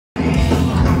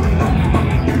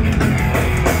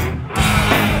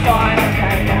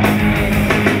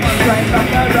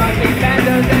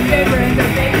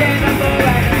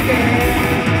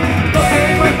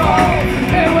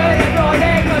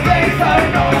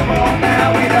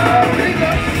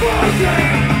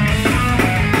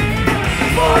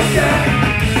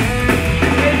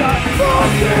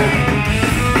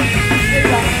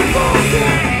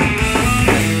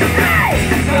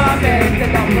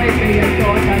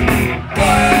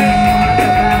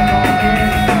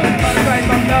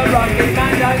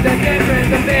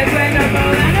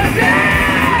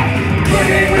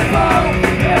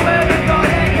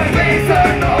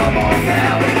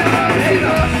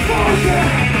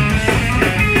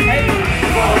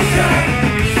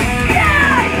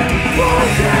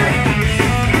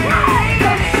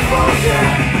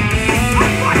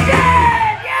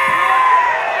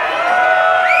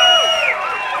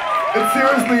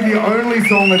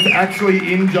it's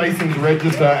actually in Jason's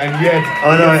register, and yet...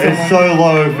 I know, it's so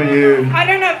low for you. I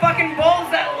don't have fucking balls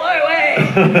that low,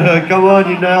 eh? Come on,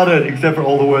 you nailed it, except for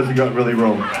all the words you got really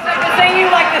wrong. I'm saying you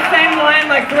like the same line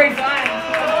like 3 times.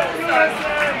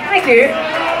 Thank you.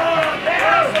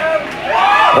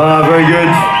 Ah, very good.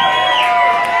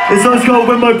 This song's called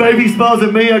When My Baby Smiles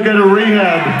at Me, I Go to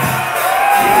Rehab.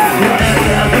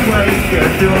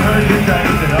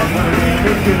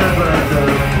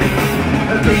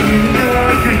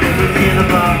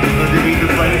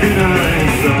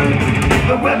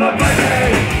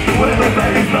 When my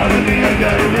baby smiles at me, I go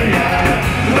to rehab.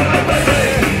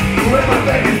 When my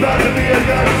baby smiles at me, I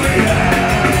go to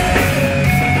rehab.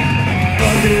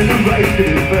 Fucking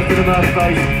embraces, burst into my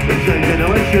face. The change I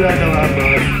know, and should I know how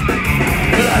much?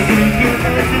 But I can get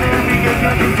this and every get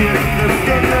back to this. Just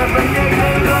stand up and get no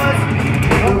loss.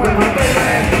 When my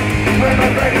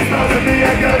baby smiles at me,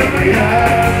 I go to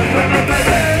rehab.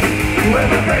 When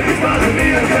my baby smiles at me,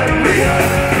 I go to rehab.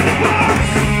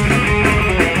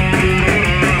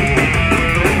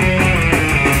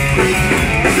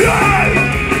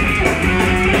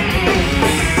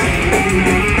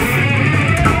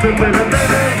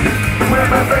 When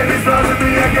my baby smiles at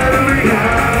me, I go to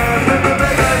rehab.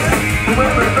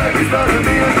 When my baby smiles at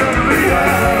me, I go to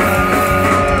rehab.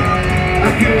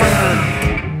 Again.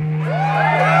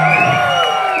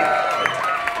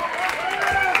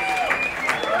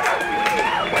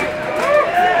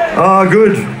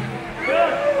 Good.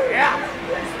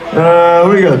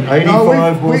 What do you got?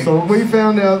 85 more songs? We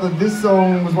found out that this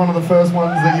song was one of the first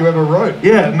ones that you ever wrote.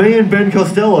 Yeah, me and Ben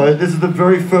Costello, this is the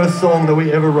very first song that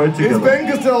we ever wrote together. Is Ben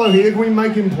Costello here? Can we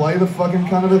make him play the fucking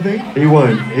cunt of the thing? He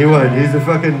won't. He's a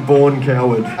fucking born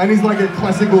coward. And he's like a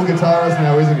classical guitarist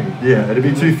now, isn't he? Yeah, it'd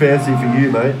be too fancy for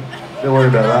you, mate. Don't worry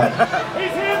about that.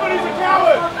 He's here, but he's a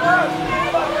coward!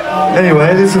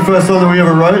 Anyway, this is the first song that we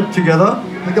ever wrote together.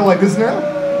 They go like this now?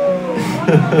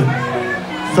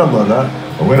 Something like that.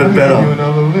 But better. You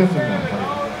another listen now.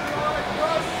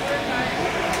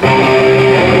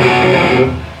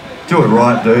 Do it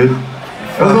right, dude. It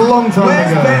was a long time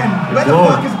Where's ago. Ben? Where the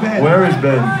fuck is Ben? Where is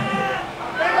Ben?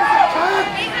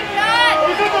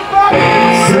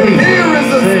 Here is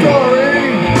the story.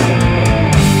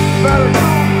 About a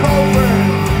young Coleman.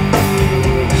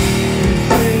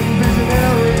 He's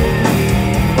visionary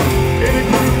in a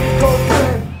group called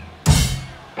Ben.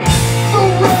 So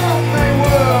round they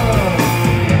were,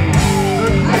 the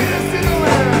greatest in the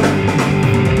land.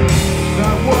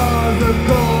 That was, of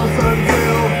course,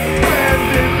 until Ben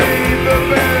did leave the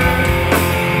band.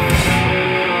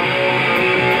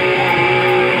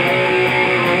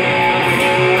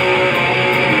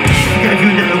 If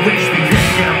you never wish me dead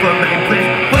down from my place,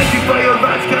 waiting for your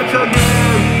last catch on you.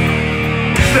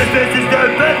 The best is no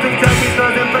best of time, it's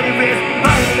not a funny risk.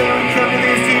 I don't come to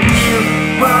this in you.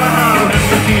 Wow, I'm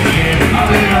the feeling of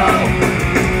it all.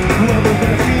 What the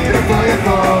best is the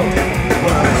fireball.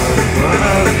 Wow,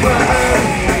 wow, wow,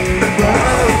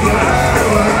 wow, wow,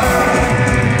 wow.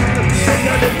 Take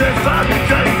out the best vibe,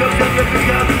 try to go down the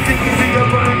sky, thinking to your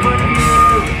point of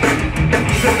view.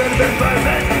 Take out the best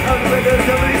vibe, I'm the better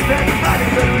somebody's back. I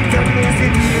didn't better come to this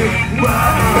in you.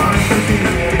 Wow, I'm the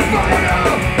feeling of it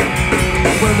all.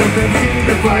 When the best is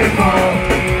the fireball.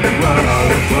 Wow, wow,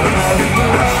 wow,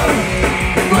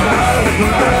 wow,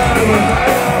 wow, wow.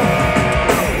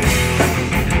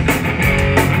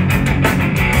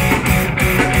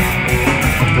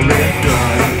 Let's go,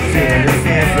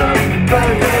 cynicism, but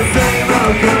the same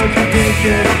old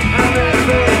contradiction.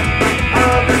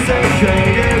 I'm the same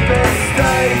traded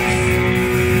mistakes.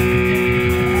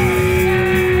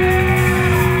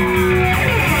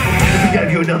 If we gave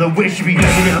you another wish, you'd be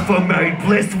hanging out for married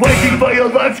bliss, waiting for your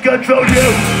life to control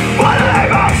you. What the heck?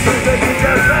 Wow,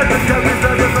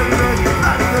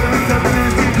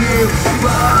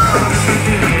 I'm the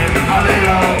feeling of it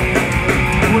all.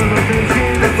 When my face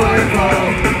in the fireball.